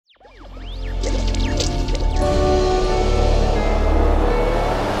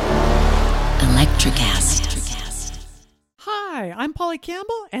I'm Polly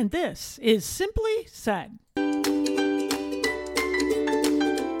Campbell, and this is Simply Said.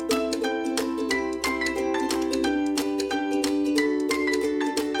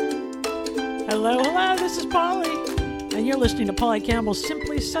 Hello, this is Polly, and you're listening to Polly Campbell's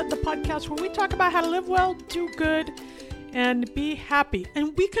Simply Said, the podcast where we talk about how to live well, do good, and be happy.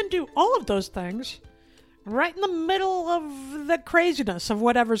 And we can do all of those things right in the middle of the craziness of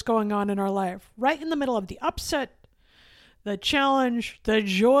whatever's going on in our life, right in the middle of the upset, the challenge, the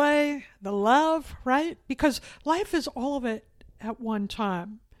joy, the love, right? Because life is all of it at one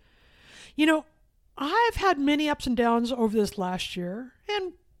time. You know, I've had many ups and downs over this last year,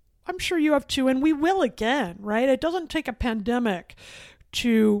 and I'm sure you have too, and we will again, right? It doesn't take a pandemic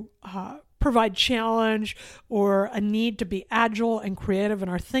to provide challenge or a need to be agile and creative in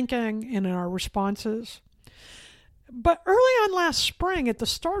our thinking and in our responses. But early on last spring, at the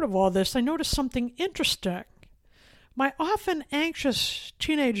start of all this, I noticed something interesting. My often anxious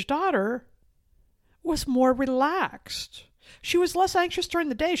teenage daughter was more relaxed. She was less anxious during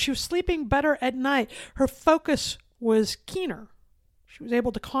the day. She was sleeping better at night. Her focus was keener. She was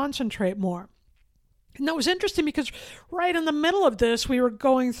able to concentrate more. And that was interesting because right in the middle of this, we were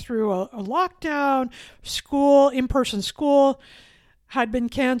going through a lockdown. School, in-person school had been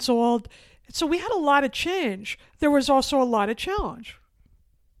canceled. So we had a lot of change. There was also a lot of challenge.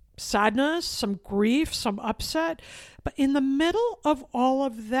 Sadness, some grief, some upset. But in the middle of all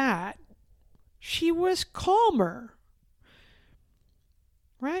of that, she was calmer.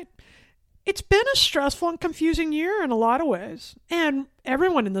 Right? It's been a stressful and confusing year in a lot of ways. And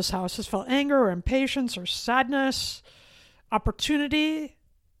everyone in this house has felt anger or impatience or sadness, opportunity,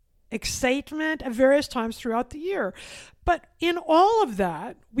 excitement at various times throughout the year. But in all of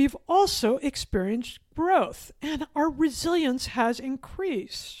that, we've also experienced growth, and our resilience has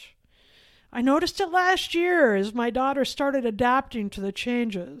increased. I noticed it last year as my daughter started adapting to the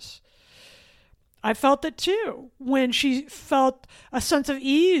changes. I felt it too when she felt a sense of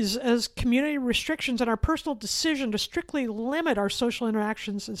ease as community restrictions and our personal decision to strictly limit our social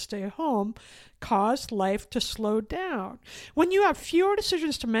interactions and stay home caused life to slow down. When you have fewer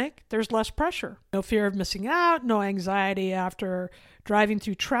decisions to make, there's less pressure. No fear of missing out, no anxiety after driving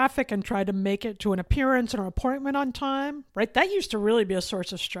through traffic and trying to make it to an appearance or an appointment on time, right? That used to really be a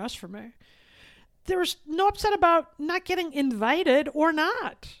source of stress for me. There was no upset about not getting invited or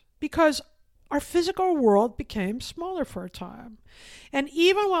not, because our physical world became smaller for a time. And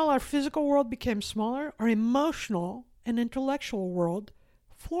even while our physical world became smaller, our emotional and intellectual world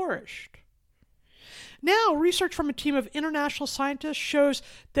flourished. Now, research from a team of international scientists shows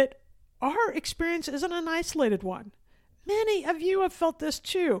that our experience isn't an isolated one. Many of you have felt this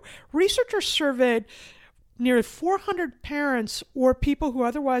too. Researchers surveyed nearly 400 parents or people who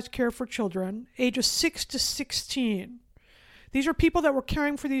otherwise care for children ages 6 to 16. These are people that were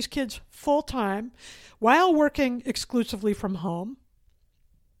caring for these kids full-time while working exclusively from home.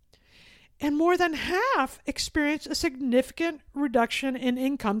 And more than half experienced a significant reduction in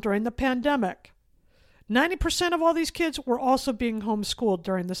income during the pandemic. 90% of all these kids were also being homeschooled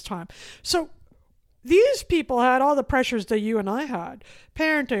during this time. So these people had all the pressures that you and I had,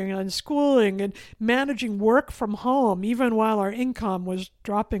 parenting and schooling and managing work from home, even while our income was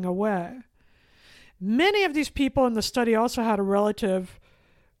dropping away. Many of these people in the study also had a relative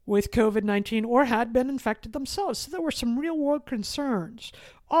with COVID-19 or had been infected themselves. So there were some real-world concerns.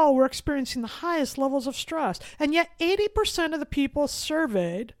 All were experiencing the highest levels of stress. And yet 80% of the people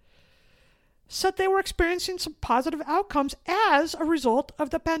surveyed said they were experiencing some positive outcomes as a result of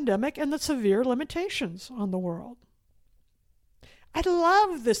the pandemic and the severe limitations on the world. I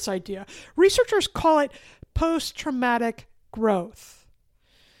love this idea. Researchers call it post-traumatic growth.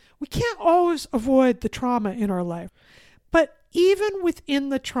 We can't always avoid the trauma in our life, but even within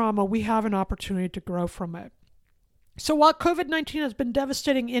the trauma, we have an opportunity to grow from it. So while COVID-19 has been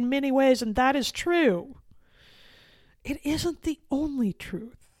devastating in many ways, and that is true, it isn't the only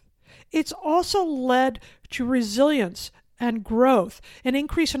truth. It's also led to resilience and growth, an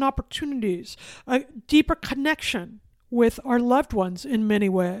increase in opportunities, a deeper connection with our loved ones in many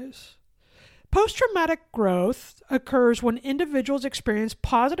ways. Post-traumatic growth occurs when individuals experience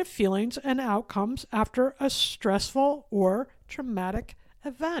positive feelings and outcomes after a stressful or traumatic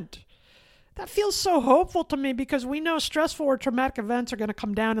event. That feels so hopeful to me because we know stressful or traumatic events are going to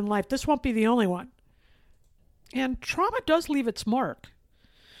come down in life. This won't be the only one. And trauma does leave its mark.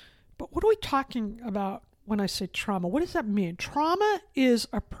 But what are we talking about when I say trauma? What does that mean? Trauma is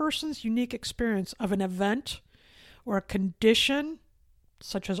a person's unique experience of an event or a condition,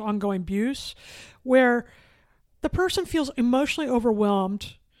 such as ongoing abuse, where the person feels emotionally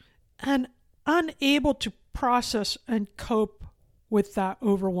overwhelmed and unable to process and cope with that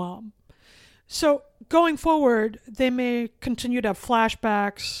overwhelm. So going forward, they may continue to have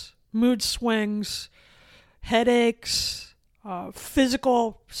flashbacks, mood swings, headaches,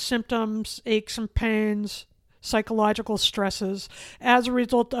 physical symptoms, aches and pains, psychological stresses as a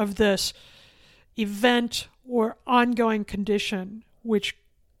result of this event or ongoing condition which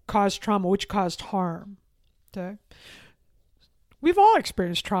caused trauma, which caused harm. Okay? We've all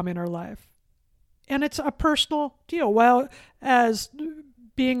experienced trauma in our life, and it's a personal deal. Well, as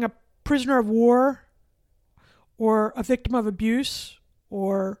being a prisoner of war or a victim of abuse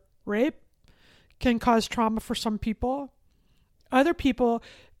or rape can cause trauma for some people. Other people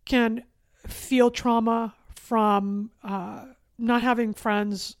can feel trauma from not having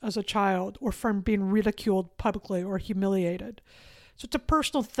friends as a child or from being ridiculed publicly or humiliated. So it's a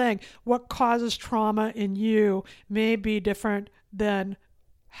personal thing. What causes trauma in you may be different than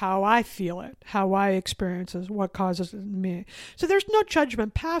how I feel it, how I experience it, what causes it in me. So there's no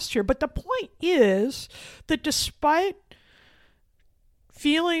judgment passed here. But the point is that despite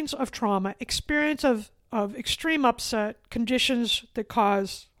feelings of trauma, experience of extreme upset, conditions that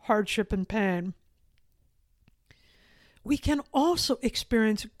cause hardship and pain, we can also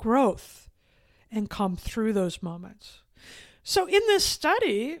experience growth and come through those moments. So in this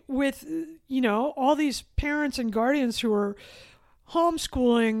study with, all these parents and guardians who are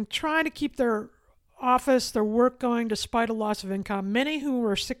homeschooling, trying to keep their office, their work going despite a loss of income, many who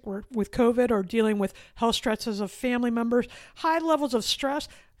were sick with COVID or dealing with health stresses of family members, high levels of stress,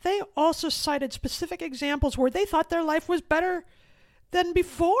 they also cited specific examples where they thought their life was better than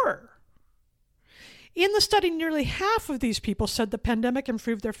before. In the study, nearly half of these people said the pandemic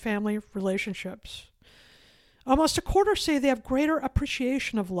improved their family relationships. Almost a quarter say they have greater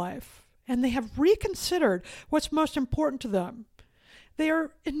appreciation of life, and they have reconsidered what's most important to them. They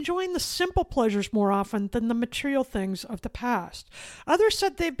are enjoying the simple pleasures more often than the material things of the past. Others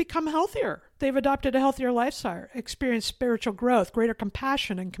said they've become healthier. They've adopted a healthier lifestyle, experienced spiritual growth, greater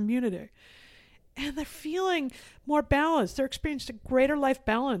compassion and community. And they're feeling more balanced. They're experiencing greater life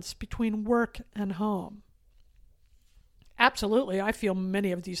balance between work and home. Absolutely, I feel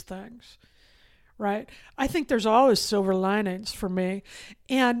many of these things, right? I think there's always silver linings for me.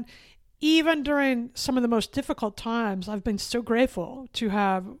 And even during some of the most difficult times, I've been so grateful to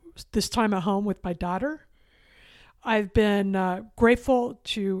have this time at home with my daughter. I've been grateful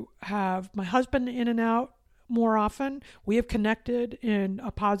to have my husband in and out more often. We have connected in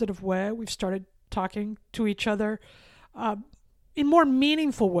a positive way. We've started talking to each other in more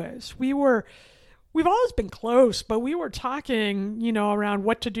meaningful ways. We've always been close, but we were talking, around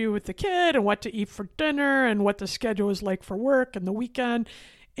what to do with the kid and what to eat for dinner and what the schedule is like for work and the weekend.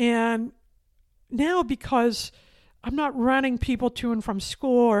 And now, because I'm not running people to and from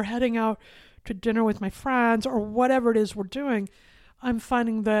school or heading out to dinner with my friends or whatever it is we're doing, I'm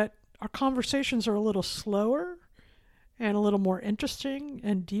finding that our conversations are a little slower and a little more interesting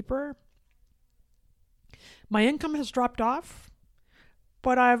and deeper. My income has dropped off,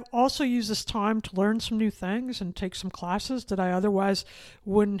 but I've also used this time to learn some new things and take some classes that I otherwise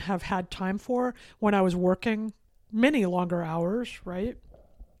wouldn't have had time for when I was working many longer hours, right?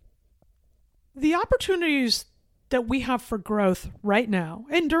 The opportunities that we have for growth right now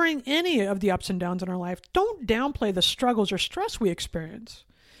and during any of the ups and downs in our life, don't downplay the struggles or stress we experience.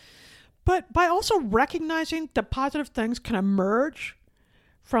 But by also recognizing that positive things can emerge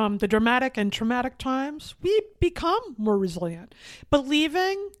from the dramatic and traumatic times, we become more resilient.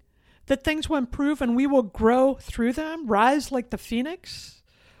 Believing that things will improve and we will grow through them, rise like the phoenix,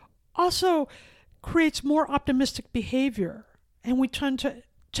 also creates more optimistic behavior. And we tend to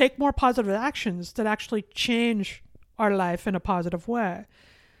take more positive actions that actually change our life in a positive way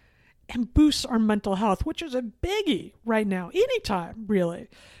and boosts our mental health, which is a biggie right now, anytime really.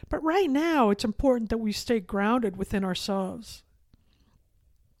 But right now, it's important that we stay grounded within ourselves.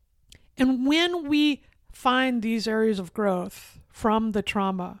 And when we find these areas of growth from the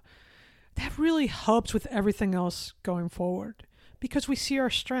trauma, that really helps with everything else going forward because we see our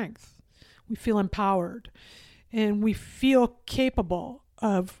strength, we feel empowered, and we feel capable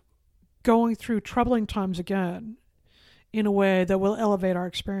of going through troubling times again in a way that will elevate our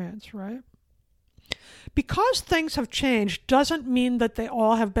experience, right? Because things have changed doesn't mean that they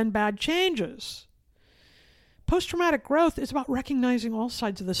all have been bad changes. Post-traumatic growth is about recognizing all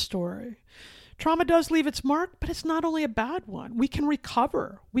sides of the story. Trauma does leave its mark, but it's not only a bad one. We can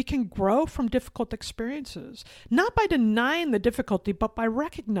recover. We can grow from difficult experiences, not by denying the difficulty, but by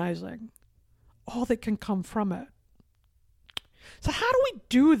recognizing all that can come from it. So how do we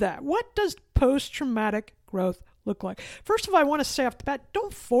do that? What does post-traumatic growth look like? First of all, I want to say off the bat,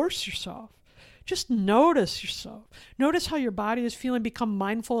 don't force yourself Just notice yourself. Notice how your body is feeling. Become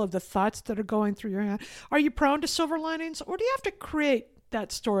mindful of the thoughts that are going through your head. Are you prone to silver linings, or do you have to create that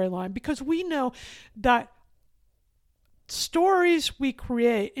storyline? Because we know that stories we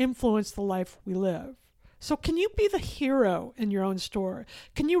create influence the life we live. So can you be the hero in your own story?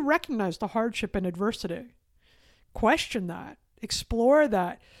 Can you recognize the hardship and adversity? Question that. Explore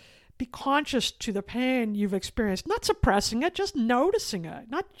that. Be conscious to the pain you've experienced, not suppressing it, just noticing it,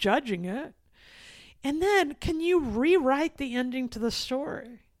 not judging it. And then can you rewrite the ending to the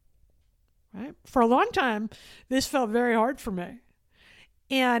story? Right? For a long time, this felt very hard for me.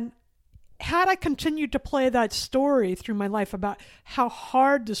 And had I continued to play that story through my life about how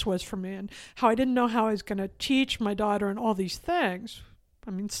hard this was for me and how I didn't know how I was going to teach my daughter and all these things, I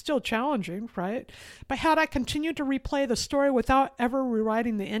mean, still challenging, right? But had I continued to replay the story without ever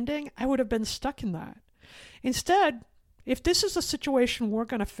rewriting the ending, I would have been stuck in that. Instead, if this is a situation we're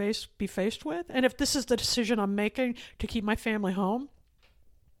going to be faced with, and if this is the decision I'm making to keep my family home,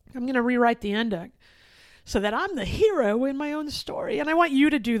 I'm going to rewrite the ending so that I'm the hero in my own story. And I want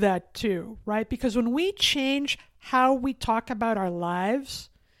you to do that too, right? Because when we change how we talk about our lives,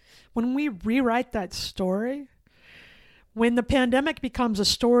 when we rewrite that story, when the pandemic becomes a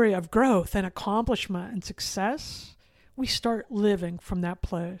story of growth and accomplishment and success, we start living from that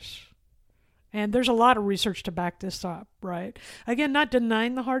place. And there's a lot of research to back this up, right? Again, not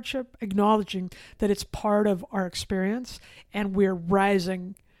denying the hardship, acknowledging that it's part of our experience and we're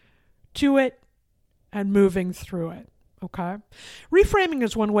rising to it and moving through it, okay? Reframing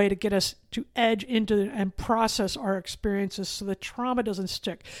is one way to get us to edge into and process our experiences so the trauma doesn't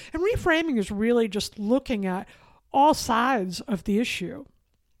stick. And reframing is really just looking at all sides of the issue,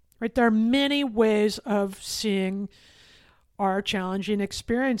 right? There are many ways of seeing our challenging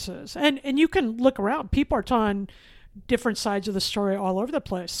experiences. And you can look around. People are telling different sides of the story all over the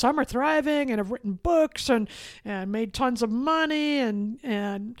place. Some are thriving and have written books and made tons of money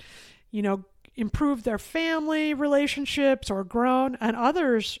and improved their family relationships or grown. And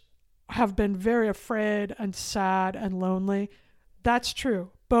others have been very afraid and sad and lonely. That's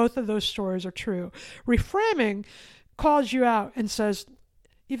true. Both of those stories are true. Reframing calls you out and says,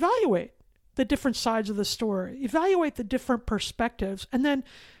 evaluate the different sides of the story, evaluate the different perspectives, and then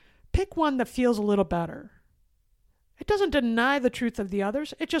pick one that feels a little better. It doesn't deny the truth of the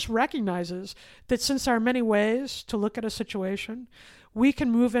others. It just recognizes that since there are many ways to look at a situation, we can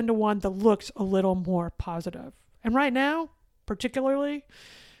move into one that looks a little more positive. And right now, particularly,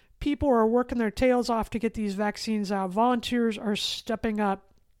 people are working their tails off to get these vaccines out. Volunteers are stepping up.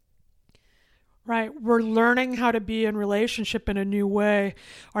 Right? We're learning how to be in relationship in a new way.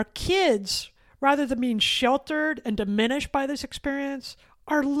 Our kids, rather than being sheltered and diminished by this experience,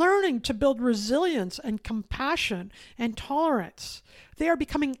 are learning to build resilience and compassion and tolerance. They are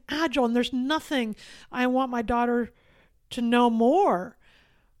becoming agile, and there's nothing I want my daughter to know more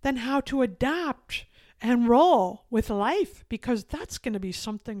than how to adapt and roll with life, because that's going to be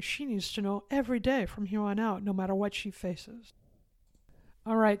something she needs to know every day from here on out, no matter what she faces.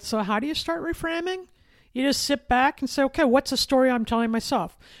 All right, so how do you start reframing? You just sit back and say, okay, what's the story I'm telling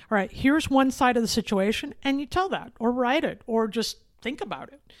myself? All right, here's one side of the situation, and you tell that, or write it, or just think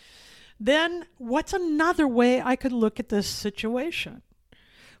about it. Then, what's another way I could look at this situation?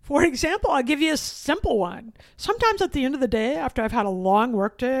 For example, I'll give you a simple one. Sometimes at the end of the day, after I've had a long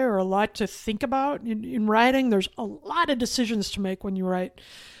workday or a lot to think about in writing, there's a lot of decisions to make when you write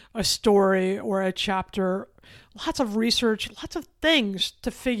a story or a chapter, lots of research, lots of things to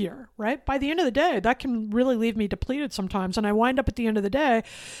figure, right? By the end of the day, that can really leave me depleted sometimes. And I wind up at the end of the day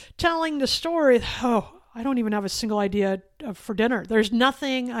telling the story, I don't even have a single idea for dinner. There's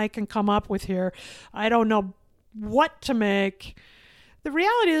nothing I can come up with here. I don't know what to make. The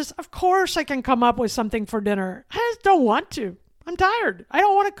reality is, of course I can come up with something for dinner. I just don't want to. I'm tired. I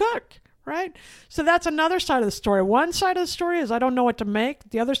don't want to cook. Right? So that's another side of the story. One side of the story is I don't know what to make.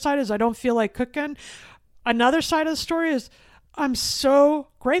 The other side is I don't feel like cooking. Another side of the story is I'm so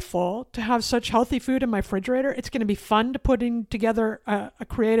grateful to have such healthy food in my refrigerator. It's going to be fun to putting together a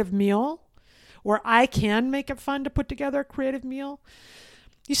creative meal, or I can make it fun to put together a creative meal.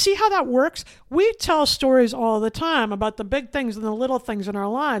 You see how that works? We tell stories all the time about the big things and the little things in our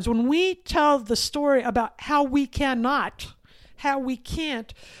lives. When we tell the story about how we cannot, how we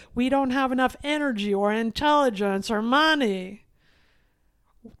can't, we don't have enough energy or intelligence or money.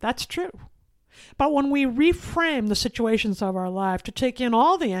 That's true. But when we reframe the situations of our life to take in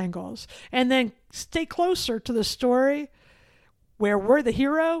all the angles and then stay closer to the story where we're the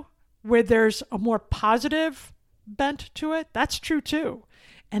hero, where there's a more positive bent to it, that's true too.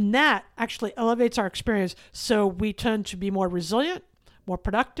 And that actually elevates our experience, so we tend to be more resilient, more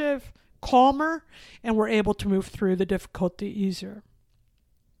productive, calmer, and we're able to move through the difficulty easier.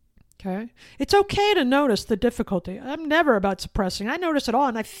 Okay? It's okay to notice the difficulty. I'm never about suppressing. I notice it all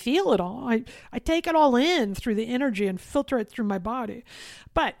and I feel it all. I take it all in through the energy and filter it through my body.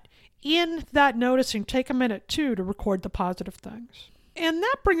 But in that noticing, take a minute too to record the positive things. And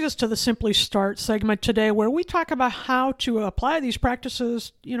that brings us to the Simply Start segment today, where we talk about how to apply these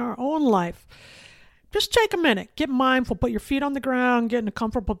practices in our own life. Just take a minute, get mindful, put your feet on the ground, get in a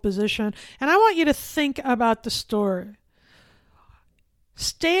comfortable position, and I want you to think about the story.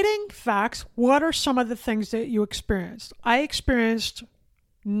 Stating facts, what are some of the things that you experienced? I experienced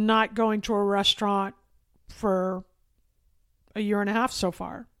not going to a restaurant for a year and a half so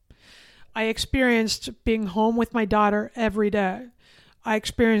far. I experienced being home with my daughter every day. I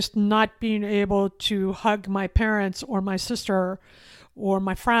experienced not being able to hug my parents or my sister or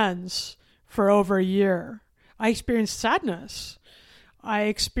my friends for over a year. I experienced sadness. I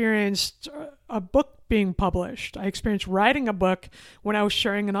experienced a book being published. I experienced writing a book when I was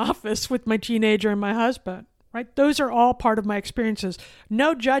sharing an office with my teenager and my husband. Right? Those are all part of my experiences.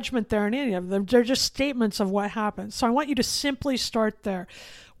 No judgment there in any of them. They're just statements of what happened. So I want you to simply start there.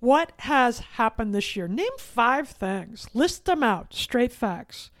 What has happened this year? Name 5 things. List them out. Straight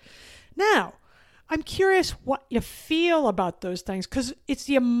facts. Now, I'm curious what you feel about those things, because it's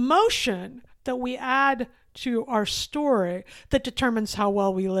the emotion that we add to our story that determines how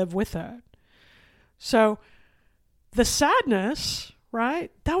well we live with it. So the sadness,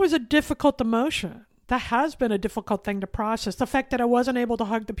 right? That was a difficult emotion. That has been a difficult thing to process. The fact that I wasn't able to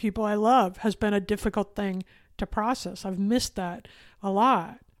hug the people I love has been a difficult thing to process. I've missed that a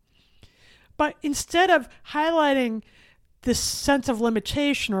lot. But instead of highlighting this sense of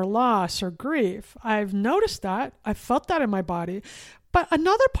limitation or loss or grief, I've noticed that. I've felt that in my body. But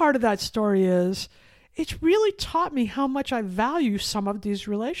another part of that story is it's really taught me how much I value some of these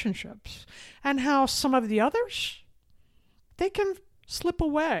relationships and how some of the others, they can slip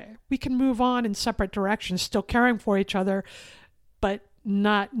away. We can move on in separate directions, still caring for each other, but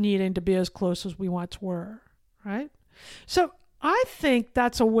not needing to be as close as we once were, right? So I think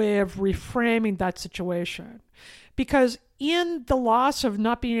that's a way of reframing that situation, because in the loss of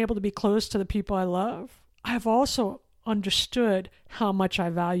not being able to be close to the people I love, I've also understood how much I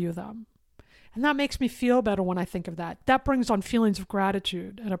value them. And that makes me feel better when I think of that. That brings on feelings of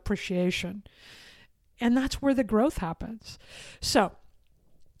gratitude and appreciation. And that's where the growth happens. So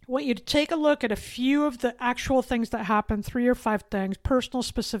I want you to take a look at a few of the actual things that happen, 3 or 5 things, personal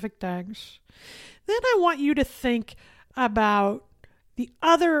specific things. Then I want you to think about the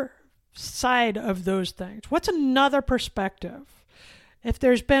other side of those things. What's another perspective? If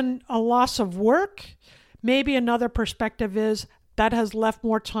there's been a loss of work, maybe another perspective is that has left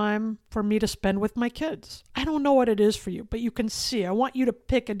more time for me to spend with my kids. I don't know what it is for you, but you can see. I want you to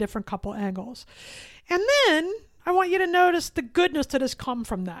pick a different couple angles. And then I want you to notice the goodness that has come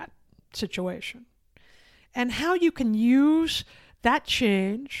from that situation and how you can use that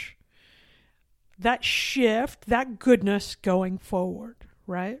change, that shift, that goodness going forward,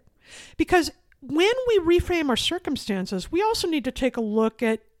 right? Because when we reframe our circumstances, we also need to take a look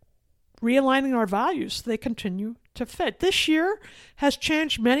at realigning our values so they continue to fit. This year has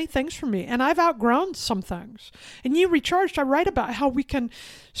changed many things for me, and I've outgrown some things. In You Recharged, I write about how we can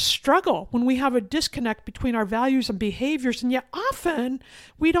struggle when we have a disconnect between our values and behaviors, and yet often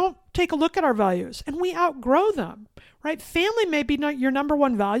we don't take a look at our values, and we outgrow them, right? Family may be not your number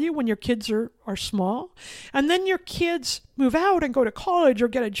one value when your kids are small, and then your kids move out and go to college or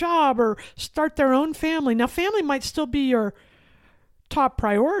get a job or start their own family. Now, family might still be your top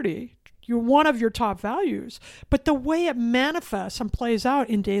priority, you're one of your top values, but the way it manifests and plays out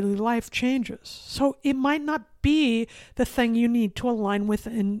in daily life changes. So it might not be the thing you need to align with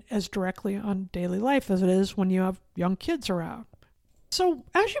in as directly on daily life as it is when you have young kids around. So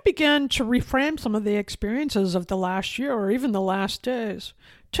as you begin to reframe some of the experiences of the last year or even the last days,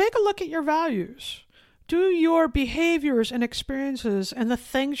 take a look at your values. Do your behaviors and experiences and the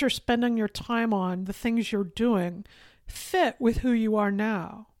things you're spending your time on, the things you're doing, fit with who you are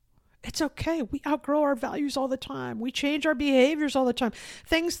now? It's okay. We outgrow our values all the time. We change our behaviors all the time.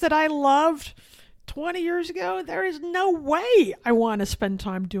 Things that I loved 20 years ago, there is no way I want to spend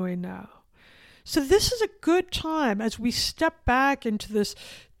time doing now. So this is a good time as we step back into this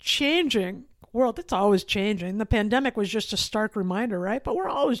changing world. It's always changing. The pandemic was just a stark reminder, right? But we're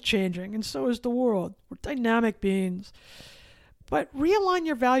always changing, and so is the world. We're dynamic beings. But realign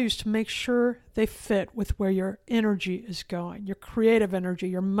your values to make sure they fit with where your energy is going, your creative energy,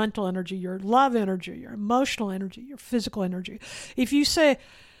 your mental energy, your love energy, your emotional energy, your physical energy. If you say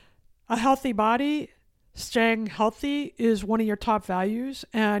a healthy body, staying healthy is one of your top values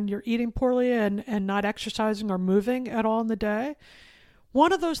and you're eating poorly and not exercising or moving at all in the day,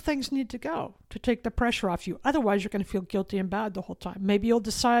 one of those things need to go to take the pressure off you. Otherwise, you're going to feel guilty and bad the whole time. Maybe you'll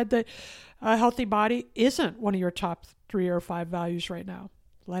decide that a healthy body isn't one of your top 3 or 5 values right now.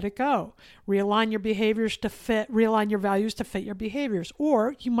 Let it go. Realign your values to fit your behaviors.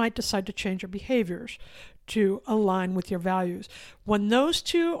 Or you might decide to change your behaviors to align with your values. When those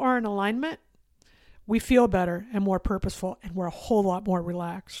two are in alignment, we feel better and more purposeful, and we're a whole lot more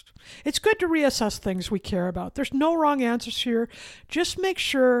relaxed. It's good to reassess things we care about. There's no wrong answers here. Just make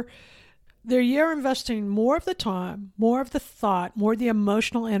sure that you're investing more of the time, more of the thought, more of the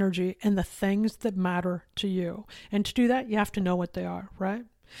emotional energy in the things that matter to you. And to do that, you have to know what they are, right?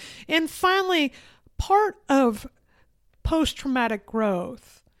 And finally, part of post-traumatic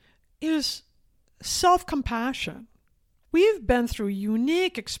growth is self-compassion. We've been through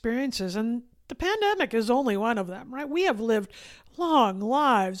unique experiences, and the pandemic is only one of them, right? We have lived long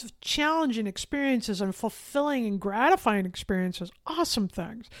lives of challenging experiences and fulfilling and gratifying experiences, awesome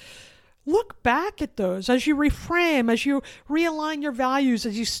things. Look back at those as you reframe, as you realign your values,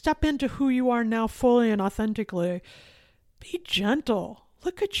 as you step into who you are now fully and authentically. Be gentle.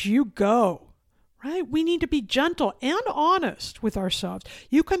 Look at you go, right? We need to be gentle and honest with ourselves.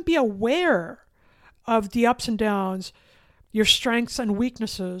 You can be aware of the ups and downs, your strengths and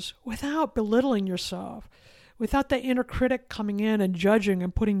weaknesses, without belittling yourself, without the inner critic coming in and judging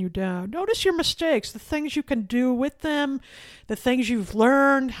and putting you down. Notice your mistakes, the things you can do with them, the things you've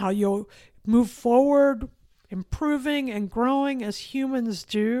learned, how you'll move forward, improving and growing as humans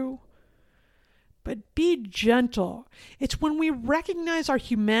do. But be gentle. It's when we recognize our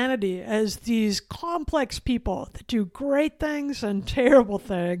humanity as these complex people that do great things and terrible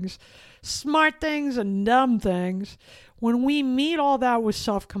things, smart things and dumb things. When we meet all that with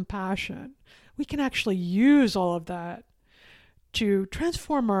self-compassion, we can actually use all of that to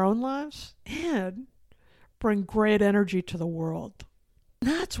transform our own lives and bring great energy to the world.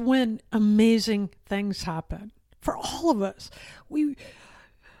 That's when amazing things happen for all of us. We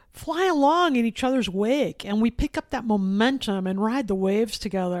fly along in each other's wake and we pick up that momentum and ride the waves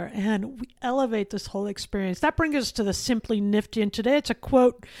together and we elevate this whole experience. That brings us to the Simply Nifty. And today it's a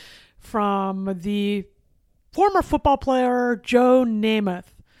quote from the former football player Joe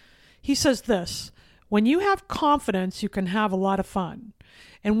Namath. He says this: when you have confidence, you can have a lot of fun.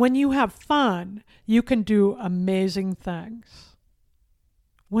 And when you have fun, you can do amazing things.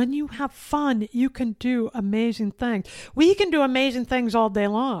 When you have fun, you can do amazing things. We can do amazing things all day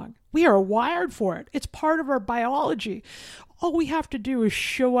long. We are wired for it. It's part of our biology. All we have to do is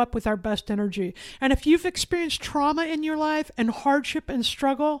show up with our best energy. And if you've experienced trauma in your life and hardship and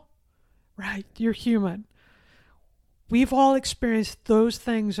struggle, right, you're human. We've all experienced those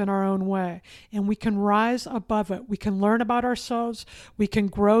things in our own way, and we can rise above it. We can learn about ourselves, we can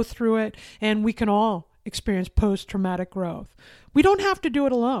grow through it, and we can all experience post-traumatic growth. We don't have to do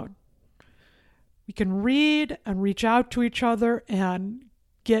it alone. We can read and reach out to each other and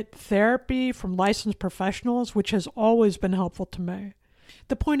get therapy from licensed professionals, which has always been helpful to me.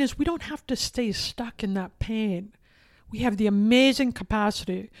 The point is, we don't have to stay stuck in that pain. We have the amazing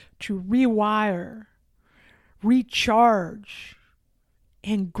capacity to rewire, recharge,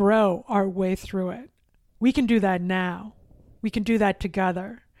 and grow our way through it. We can do that now. We can do that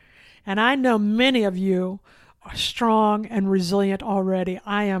together. And I know many of you are strong and resilient already.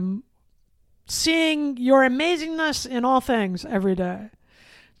 I am seeing your amazingness in all things every day.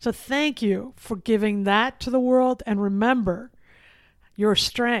 So thank you for giving that to the world, and remember your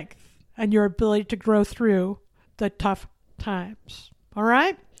strength and your ability to grow through the tough times. All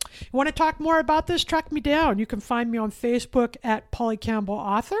right? You want to talk more about this? Track me down. You can find me on Facebook at Polly Campbell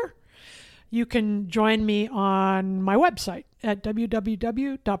Author. You can join me on my website at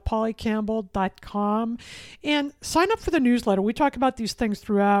www.pollycampbell.com and sign up for the newsletter. We talk about these things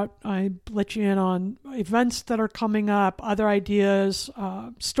throughout. I let you in on events that are coming up, other ideas,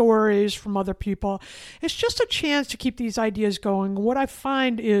 stories from other people. It's just a chance to keep these ideas going. What I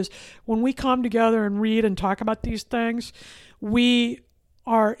find is when we come together and read and talk about these things, we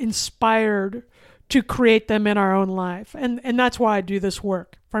are inspired to create them in our own life. And that's why I do this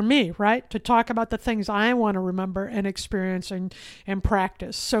work. For me, right? To talk about the things I want to remember and experience and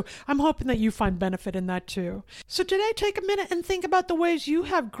practice. So I'm hoping that you find benefit in that too. So today, take a minute and think about the ways you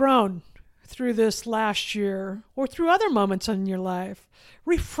have grown through this last year or through other moments in your life.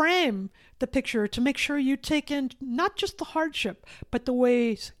 Reframe the picture to make sure you take in not just the hardship, but the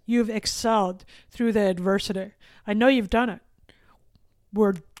ways you've excelled through the adversity. I know you've done it.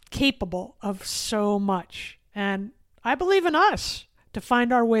 We're capable of so much. And I believe in us to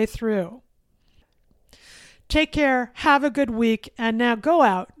find our way through. Take care, have a good week, and now go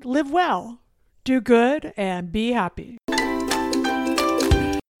out, live well, do good, and be happy.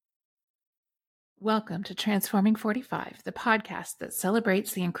 Welcome to Transforming 45, the podcast that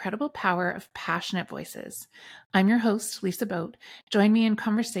celebrates the incredible power of passionate voices. I'm your host, Lisa Boat. Join me in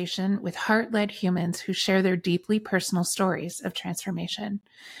conversation with heart-led humans who share their deeply personal stories of transformation.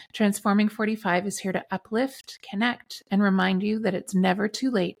 Transforming 45 is here to uplift, connect, and remind you that it's never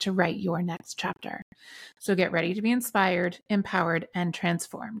too late to write your next chapter. So get ready to be inspired, empowered, and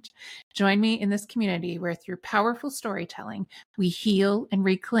transformed. Join me in this community where through powerful storytelling, we heal and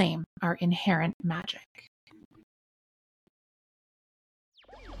reclaim our inherent magic.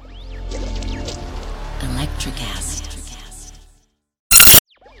 Electricast.